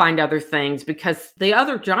books find other things because the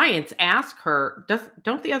other giants ask her,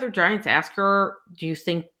 don't the other giants ask her, do you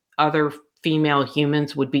think other female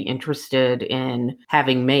humans would be interested in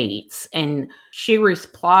having mates? And she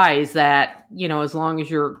replies that, as long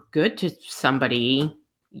as you're good to somebody,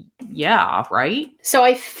 yeah, right? So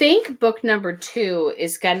I think book number 2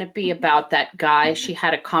 is going to be about that guy she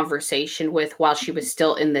had a conversation with while she was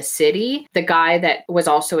still in the city. The guy that was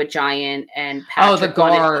also a giant, and Patrick the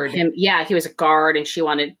guard. him. Yeah, he was a guard, and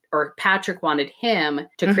Patrick wanted him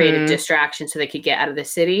to create a distraction so they could get out of the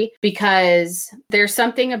city, because there's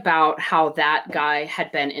something about how that guy had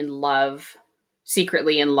been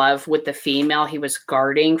secretly in love with the female he was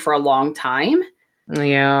guarding for a long time.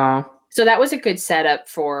 Yeah. So that was a good setup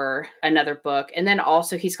for another book. And then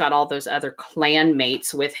also he's got all those other clan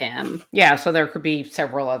mates with him. Yeah, so there could be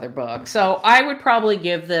several other books. So I would probably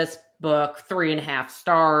give this book 3.5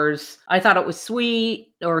 stars. I thought it was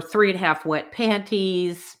sweet, or 3.5 wet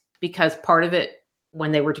panties, because part of it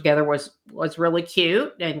when they were together was really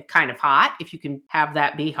cute and kind of hot, if you can have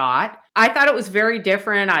that be hot. I thought it was very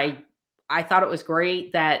different. I thought it was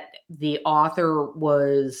great that the author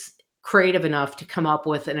was creative enough to come up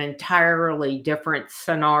with an entirely different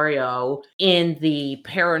scenario in the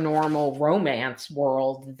paranormal romance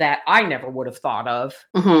world that I never would have thought of.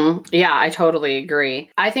 Yeah, I totally agree.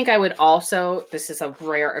 I think I would also, this is a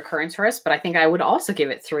rare occurrence for us, but I think I would also give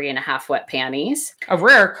it 3.5 wet panties. A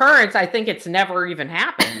rare occurrence? I think it's never even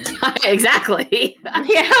happened. Exactly.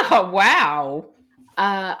 Yeah, wow.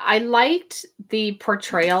 I liked the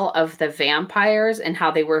portrayal of the vampires and how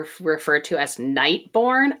they were referred to as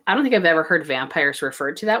Nightborn. I don't think I've ever heard vampires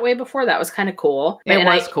referred to that way before. That was kind of cool. It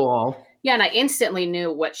was cool. Yeah, and I instantly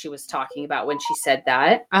knew what she was talking about when she said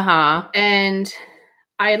that. Uh-huh. And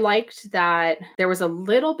I liked that there was a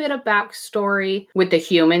little bit of backstory with the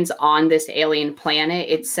humans on this alien planet.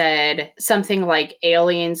 It said something like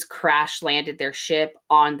aliens crash landed their ship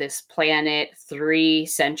on this planet 3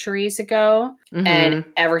 centuries ago. And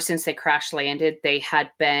ever since they crash landed, they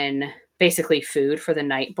had been basically food for the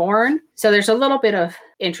Nightborn. So there's a little bit of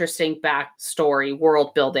interesting backstory,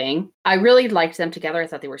 world building. I really liked them together. I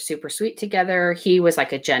thought they were super sweet together. He was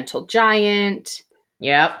like a gentle giant.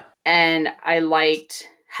 Yep. And I liked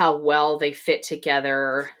how well they fit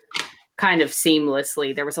together kind of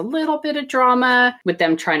seamlessly. There was a little bit of drama with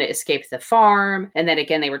them trying to escape the farm. And then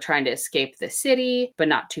again, they were trying to escape the city, but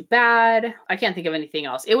not too bad. I can't think of anything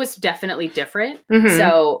else. It was definitely different.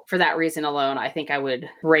 So for that reason alone, I think I would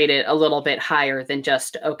rate it a little bit higher than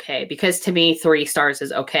just okay, because to me, 3 stars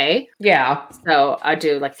is okay. Yeah. So I'd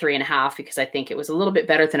do like 3.5 because I think it was a little bit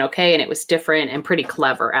better than okay. And it was different and pretty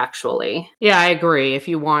clever, actually. Yeah, I agree. If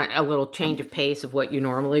you want a little change of pace of what you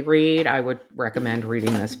normally read, I would recommend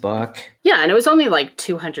reading this book. Yeah, and it was only like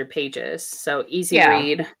 200 pages, so easy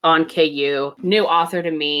read on KU. New author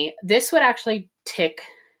to me. This would actually tick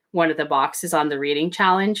one of the boxes on the reading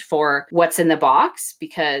challenge for what's in the box,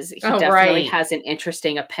 because he definitely has an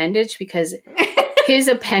interesting appendage, because his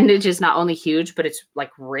appendage is not only huge, but it's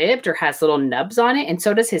like ribbed or has little nubs on it, and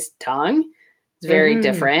so does his tongue. It's very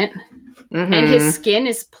different. And his skin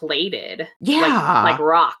is plated. Yeah. Like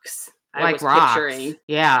rocks. Like rocks. Picturing.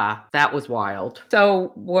 Yeah, that was wild.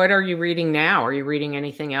 So what are you reading now? Are you reading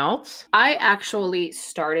anything else? I actually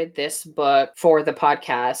started this book for the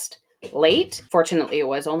podcast late. Fortunately, it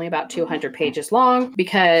was only about 200 pages long,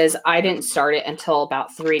 because I didn't start it until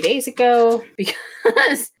about 3 days ago,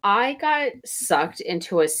 because I got sucked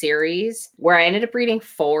into a series where I ended up reading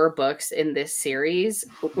 4 books in this series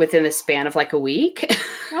within the span of like a week.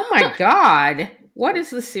 Oh my God. What is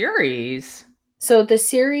the series? So the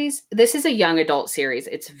series, this is a young adult series.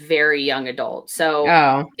 It's very young adult.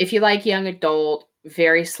 So if you like young adult,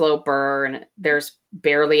 very slow burn, there's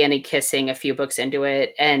barely any kissing a few books into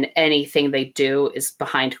it. And anything they do is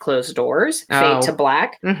behind closed doors, fade to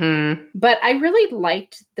black. But I really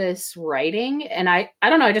liked this writing. And I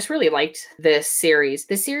don't know, I just really liked this series.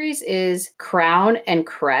 The series is Crown and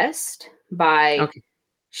Crest by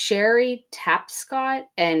Sherry Tapscott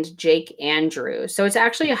and Jake Andrews. So it's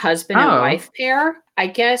actually a husband and Oh. wife pair. I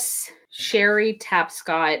guess Sherry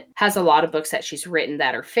Tapscott has a lot of books that she's written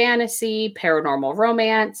that are fantasy, paranormal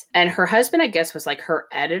romance. And her husband, I guess, was like her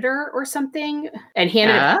editor or something. And he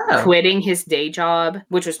ended up quitting his day job,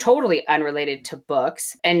 which was totally unrelated to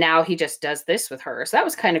books. And now he just does this with her. So that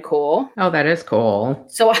was kind of cool. Oh, that is cool.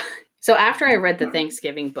 So after I read the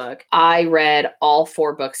Thanksgiving book, I read all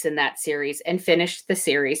 4 books in that series and finished the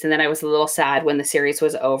series. And then I was a little sad when the series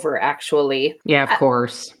was over, actually. Yeah, of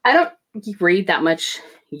course. I don't read that much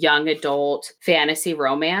young adult fantasy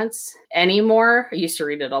romance anymore. I used to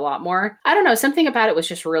read it a lot more. I don't know. Something about it was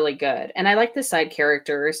just really good. And I like the side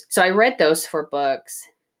characters. So I read those 4 books.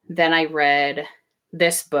 Then I read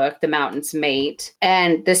this book, The Mountain's Mate.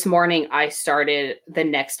 And this morning I started the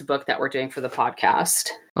next book that we're doing for the podcast.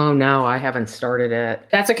 Oh, no, I haven't started it.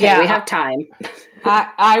 That's okay. Yeah, we have time.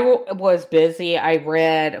 I was busy. I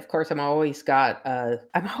read, of course, I'm always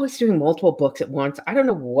doing multiple books at once. I don't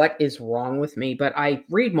know what is wrong with me, but I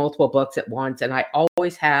read multiple books at once, and I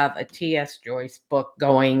always have a T.S. Joyce book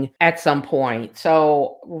going at some point.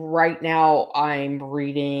 So right now I'm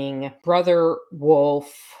reading Brother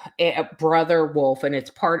Wolf, and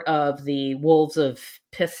it's part of the Wolves of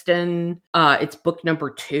Piston. It's book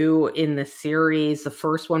number 2 in the series. The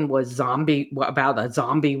first one was about a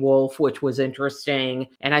zombie wolf, which was interesting.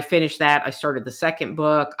 And I finished that. I started the second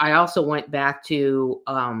book. I also went back to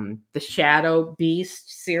the Shadow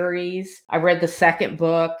Beast series. I read the second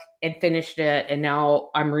book and finished it. And now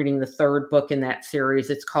I'm reading the third book in that series.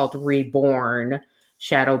 It's called Reborn.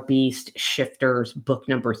 Shadow Beast Shifters, book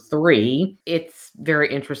number 3. It's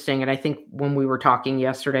very interesting. And I think when we were talking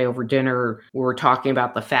yesterday over dinner, we were talking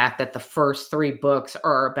about the fact that the first 3 books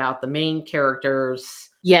are about the main characters.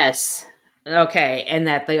 Yes. Okay. And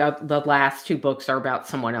that the last 2 books are about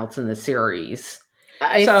someone else in the series.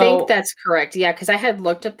 I think that's correct. Yeah, because I had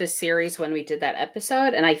looked up the series when we did that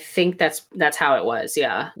episode, and I think that's how it was.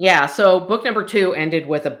 Yeah. Yeah. So book number 2 ended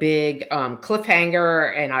with a big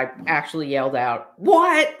cliffhanger, and I actually yelled out,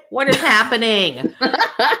 "What is happening?"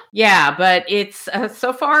 Yeah, but it's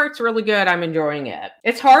so far it's really good. I'm enjoying it.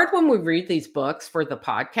 It's hard when we read these books for the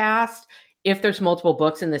podcast if there's multiple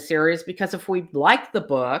books in the series, because if we like the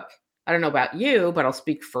book, I don't know about you, but I'll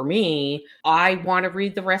speak for me. I want to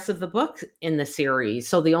read the rest of the books in the series.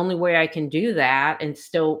 So the only way I can do that and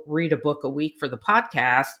still read a book a week for the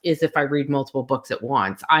podcast is if I read multiple books at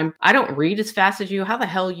once. I don't read as fast as you. How the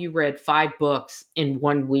hell you read 5 books in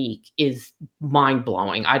 1 week is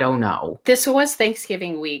mind-blowing. I don't know. This was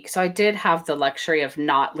Thanksgiving week, so I did have the luxury of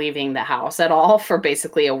not leaving the house at all for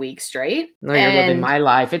basically a week straight. No, you're living my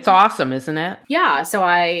life. It's awesome, isn't it? Yeah, so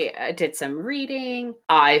I did some reading.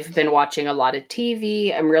 I've been watching a lot of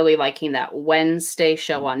TV. I'm really liking that Wednesday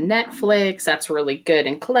show on Netflix. That's really good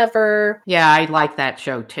and clever. Yeah, I like that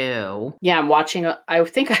show too. Yeah, I'm watching, I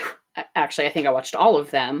think I watched all of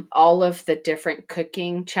them. All of the different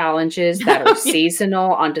cooking challenges that are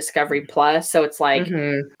seasonal on Discovery Plus. So it's like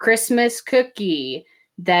Christmas cookie,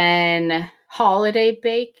 then holiday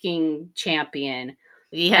baking champion.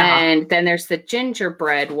 Yeah. And then there's the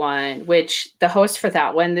gingerbread one, which the host for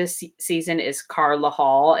that one this season is Carla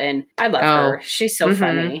Hall. And I love her. She's so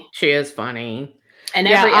funny. She is funny. And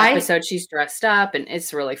every episode she's dressed up and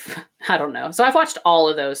it's really, I don't know. So I've watched all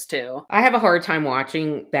of those too. I have a hard time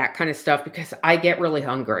watching that kind of stuff because I get really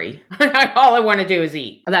hungry. All I want to do is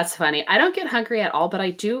eat. That's funny. I don't get hungry at all, but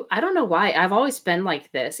I don't know why. I've always been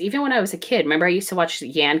like this. Even when I was a kid, remember I used to watch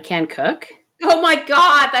Yan Can Cook? Oh my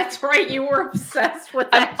God, that's right. You were obsessed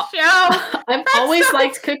with that show. I've always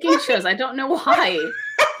liked cooking shows. I don't know why.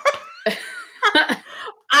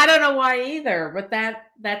 I don't know why either, but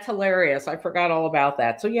that's hilarious. I forgot all about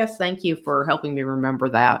that. So yes, thank you for helping me remember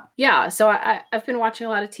that. Yeah, so I've been watching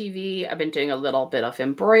a lot of TV. I've been doing a little bit of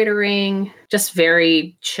embroidering. Just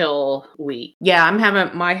very chill week. Yeah,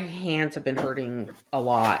 my hands have been hurting a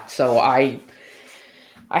lot. So I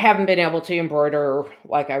haven't been able to embroider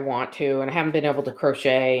like I want to, and I haven't been able to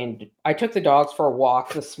crochet. And I took the dogs for a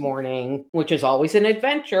walk this morning, which is always an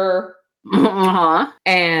adventure.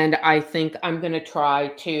 And I think I'm going to try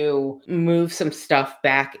to move some stuff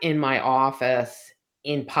back in my office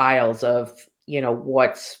in piles of,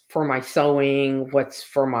 what's for my sewing, what's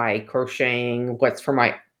for my crocheting, what's for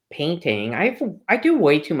my painting. I do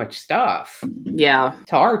way too much stuff. Yeah.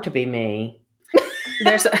 It's hard to be me.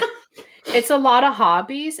 It's a lot of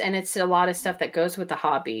hobbies and it's a lot of stuff that goes with the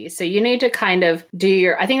hobbies. So you need to kind of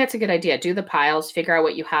I think that's a good idea. Do the piles, figure out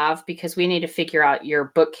what you have, because we need to figure out your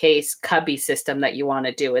bookcase cubby system that you want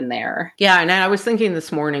to do in there. Yeah. And I was thinking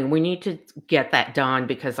this morning, we need to get that done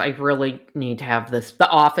because I really need to have the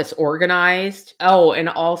office organized. Oh, and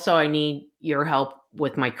also I need your help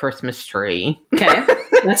with my Christmas tree. Okay.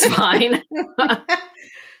 That's fine.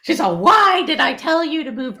 She's all, why did I tell you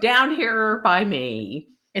to move down here by me?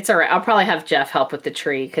 It's all right. I'll probably have Jeff help with the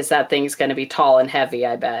tree because that thing's going to be tall and heavy,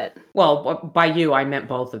 I bet. Well, by you, I meant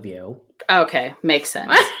both of you. Okay. Makes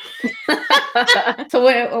sense.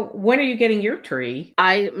 So when are you getting your tree?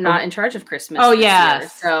 I'm not in charge of Christmas. Oh,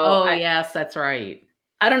 yes. Yes, that's right.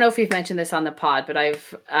 I don't know if we've mentioned this on the pod, but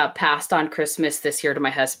I've passed on Christmas this year to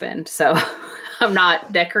my husband. So I'm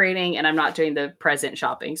not decorating and I'm not doing the present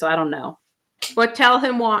shopping. So I don't know. But tell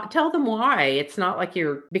them why. It's not like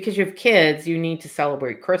because you have kids, you need to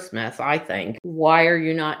celebrate Christmas, I think. Why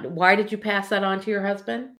did you pass that on to your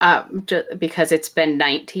husband? Because it's been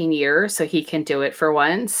 19 years, so he can do it for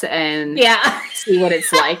once and see what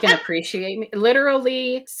it's like and appreciate me.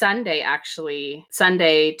 Literally Sunday,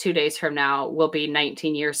 2 days from now, will be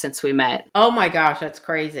 19 years since we met. Oh my gosh, that's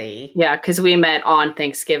crazy. Yeah, because we met on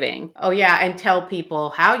Thanksgiving. Oh yeah, and tell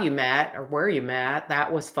people how you met or where you met.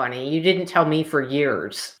 That was funny. You didn't tell me for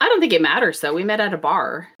years. I don't think it matters though. We met at a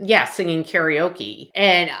bar. Yeah, singing karaoke.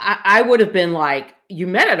 And I would have been like, you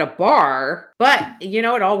met at a bar, but it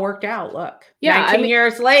all worked out. Look, 19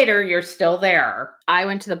 years later, you're still there. I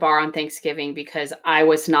went to the bar on Thanksgiving because I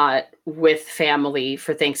was not with family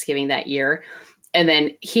for Thanksgiving that year. And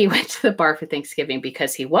then he went to the bar for Thanksgiving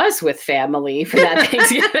because he was with family for that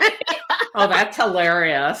Thanksgiving. Oh, that's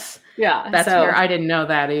hilarious. Yeah. I didn't know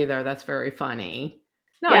that either. That's very funny.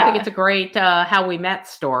 No, yeah. I think it's a great how we met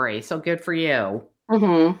story. So good for you.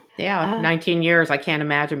 Mm-hmm. Yeah, 19 years. I can't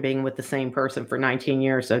imagine being with the same person for 19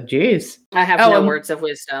 years. So, geez. I have no words of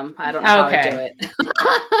wisdom. I don't know how to do it.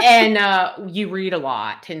 And you read a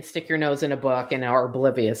lot and stick your nose in a book and are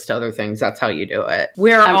oblivious to other things. That's how you do it.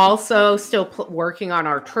 We're also still working on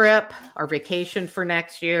our trip, our vacation for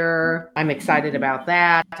next year. I'm excited about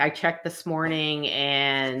that. I checked this morning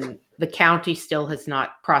and the county still has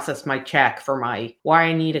not processed my check for why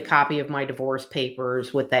I need a copy of my divorce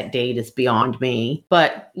papers with that date is beyond me.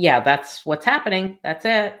 But yeah, that's what's happening. That's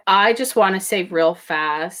it. I just want to say real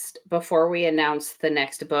fast before we announce the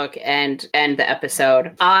next book and end the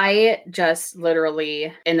episode. I just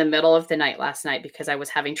literally in the middle of the night last night because I was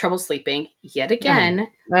having trouble sleeping yet again.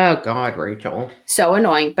 Oh God, Rachel. So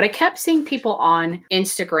annoying. But I kept seeing people on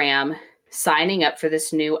Instagram signing up for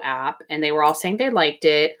this new app and they were all saying they liked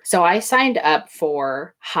it. So I signed up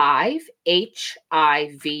for Hive,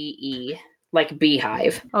 Hive, like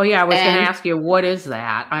beehive. Oh yeah, I was going to ask you, what is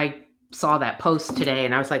that? I saw that post today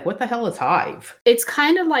and I was like, what the hell is Hive? It's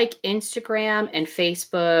kind of like Instagram and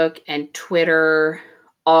Facebook and Twitter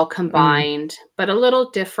all combined, but a little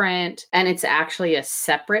different. And it's actually a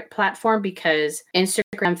separate platform because Instagram,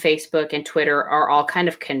 Facebook, and Twitter are all kind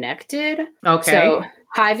of connected. Okay. So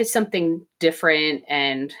Hive is something different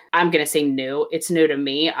and I'm going to say new. It's new to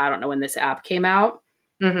me. I don't know when this app came out.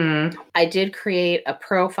 Mm-hmm. I did create a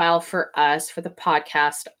profile for us for the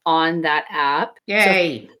podcast on that app.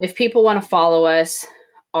 Yay. So if people want to follow us,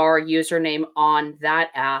 our username on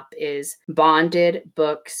that app is Bonded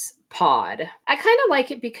Books Pod. I kind of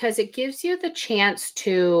like it because it gives you the chance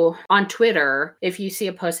to, on Twitter, if you see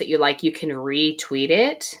a post that you like, you can retweet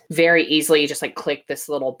it very easily. You just click this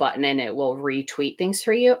little button and it will retweet things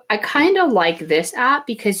for you. I kind of like this app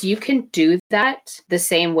because you can do that the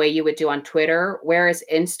same way you would do on Twitter, whereas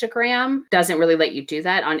Instagram doesn't really let you do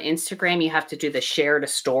that. On Instagram, you have to do the share to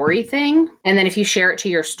story thing. And then if you share it to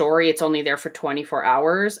your story, it's only there for 24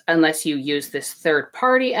 hours unless you use this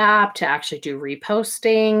third-party app to actually do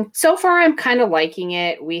reposting. So far, I'm kind of liking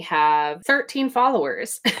it. We have 13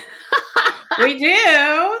 followers. We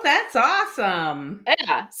do. That's awesome.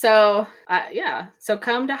 Yeah. So, So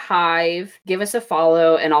come to Hive, give us a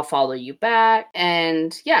follow, and I'll follow you back.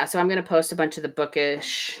 And yeah, so I'm going to post a bunch of the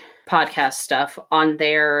bookish podcast stuff on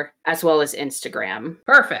there as well as Instagram.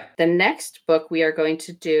 Perfect. The next book we are going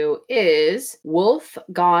to do is Wolf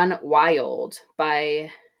Gone Wild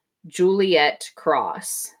by Juliet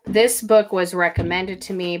Cross. This book was recommended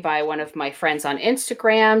to me by one of my friends on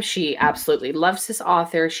Instagram. She absolutely loves this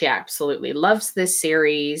author. She absolutely loves this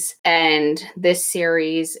series. And this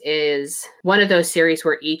series is one of those series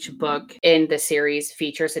where each book in the series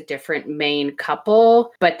features a different main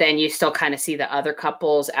couple, but then you still kind of see the other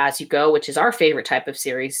couples as you go, which is our favorite type of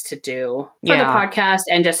series to do for the podcast.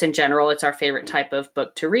 And just in general, it's our favorite type of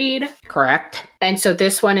book to read. Correct. And so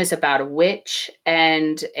this one is about a witch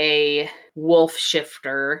and a wolf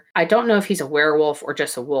shifter. I don't know if he's a werewolf or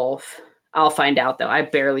just a wolf. I'll find out though. I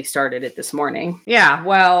barely started it this morning. Yeah,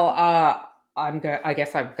 well, I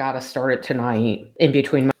guess I've got to start it tonight in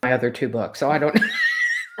between my other 2 books. So I don't.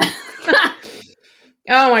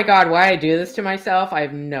 Oh my God, why I do this to myself? I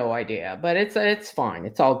have no idea, but it's fine.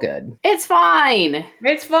 It's all good. It's fine.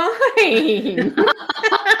 It's fine.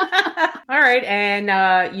 All right,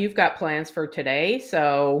 and you've got plans for today,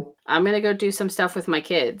 so I'm gonna go do some stuff with my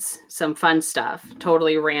kids. Some fun stuff.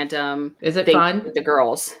 Totally random. Is it thing fun? with the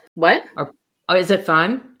girls? What? Oh, is it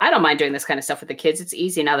fun? I don't mind doing this kind of stuff with the kids. It's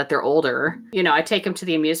easy now that they're older. You know, I take them to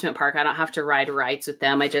the amusement park. I don't have to ride rides with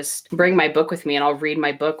them. I just bring my book with me and I'll read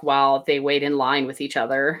my book while they wait in line with each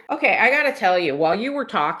other. Okay, I got to tell you, while you were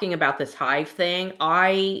talking about this Hive thing,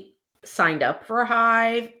 I signed up for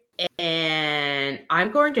Hive and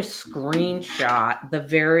I'm going to screenshot the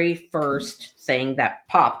very first thing that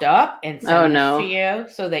popped up and send it to you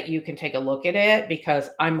so that you can take a look at it, because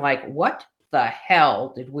I'm like, what the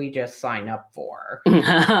hell did we just sign up for?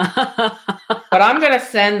 But I'm going to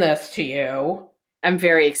send this to you. I'm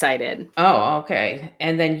very excited. Oh, okay.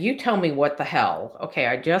 And then you tell me what the hell. Okay,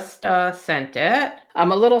 I just sent it.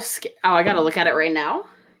 I'm a little scared. Oh, I got to look at it right now.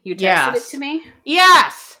 You texted it to me?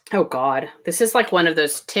 Yes. Oh, God. This is like one of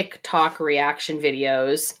those TikTok reaction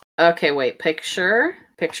videos. Okay, wait.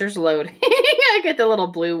 Picture's loading. I get the little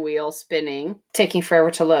blue wheel spinning. Taking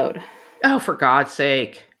forever to load. Oh, for God's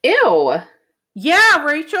sake. Ew. Yeah,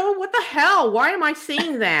 Rachel, what the hell? Why am I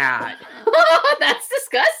seeing that? That's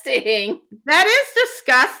disgusting. That is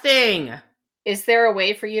disgusting. Is there a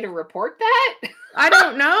way for you to report that? I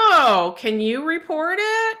don't know. Can you report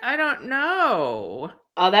it? I don't know.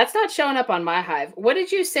 Oh, that's not showing up on my Hive. What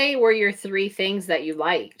did you say were your 3 things that you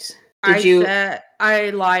liked? Said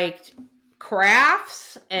I liked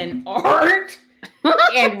crafts and art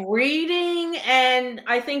and reading and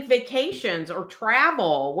I think vacations or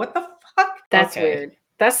travel. What the fuck? That's weird.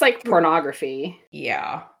 That's like pornography.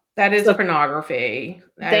 Yeah, that is pornography.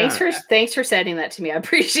 Thanks for sending that to me. I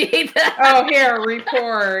appreciate that. Oh, here,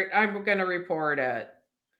 report. I'm going to report it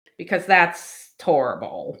because that's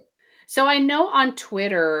horrible. So I know on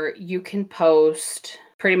Twitter you can post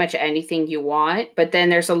pretty much anything you want, but then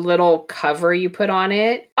there's a little cover you put on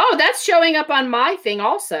it. Oh, that's showing up on my thing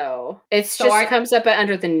also. It comes up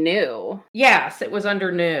under the new. Yes, it was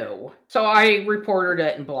under new. So I reported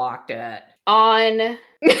it and blocked it. On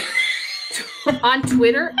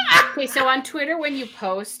Twitter. Okay, so on Twitter, when you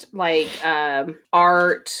post like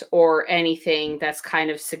art or anything that's kind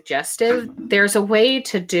of suggestive, there's a way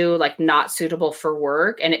to do like not suitable for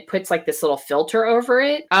work, and it puts like this little filter over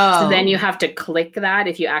it. Oh. So then you have to click that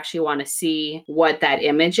if you actually want to see what that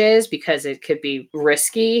image is, because it could be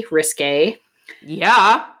risque.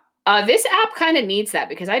 Yeah. This app kind of needs that,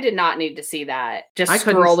 because I did not need to see that just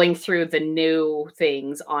scrolling through the new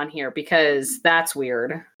things on here, because that's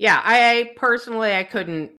weird. Yeah, I personally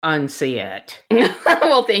couldn't unsee it.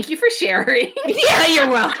 Well, thank you for sharing. Yeah, you're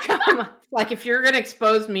welcome. Like, if you're going to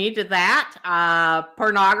expose me to that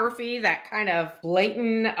pornography, that kind of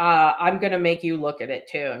blatant, I'm going to make you look at it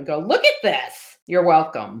too and go, look at this. You're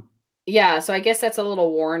welcome. Yeah, so I guess that's a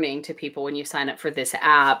little warning to people when you sign up for this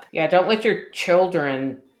app. Yeah, don't let your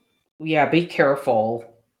children... Yeah, be careful.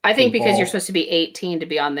 I think because you're supposed to be 18 to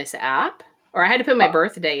be on this app. Or I had to put my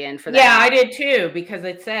birthday in for that. Yeah, I did too, because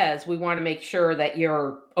it says we want to make sure that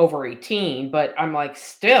you're over 18. But I'm like,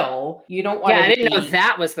 still, you don't want to. Yeah, I didn't know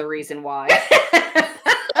that was the reason why.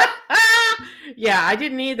 Yeah, I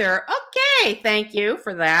didn't either. Okay, thank you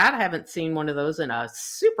for that. I haven't seen one of those in a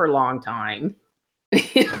super long time.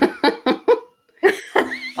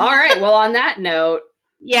 All right, well, on that note.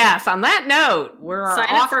 Yes, on that note, we're sign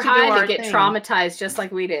off up for to Hive to get traumatized just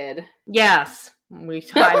like we did. Yes, we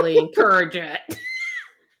highly encourage it.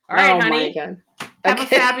 All right, honey. My God. Have a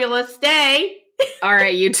fabulous day. All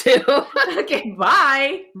right, you too. Okay,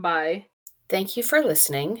 bye. Bye. Thank you for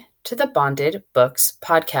listening to the Bonded Books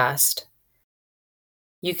podcast.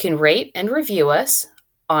 You can rate and review us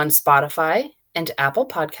on Spotify and Apple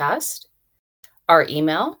Podcast. Our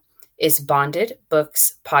email is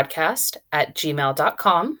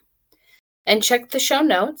bondedbookspodcast@gmail.com, and check the show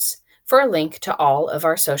notes for a link to all of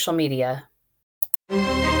our social media.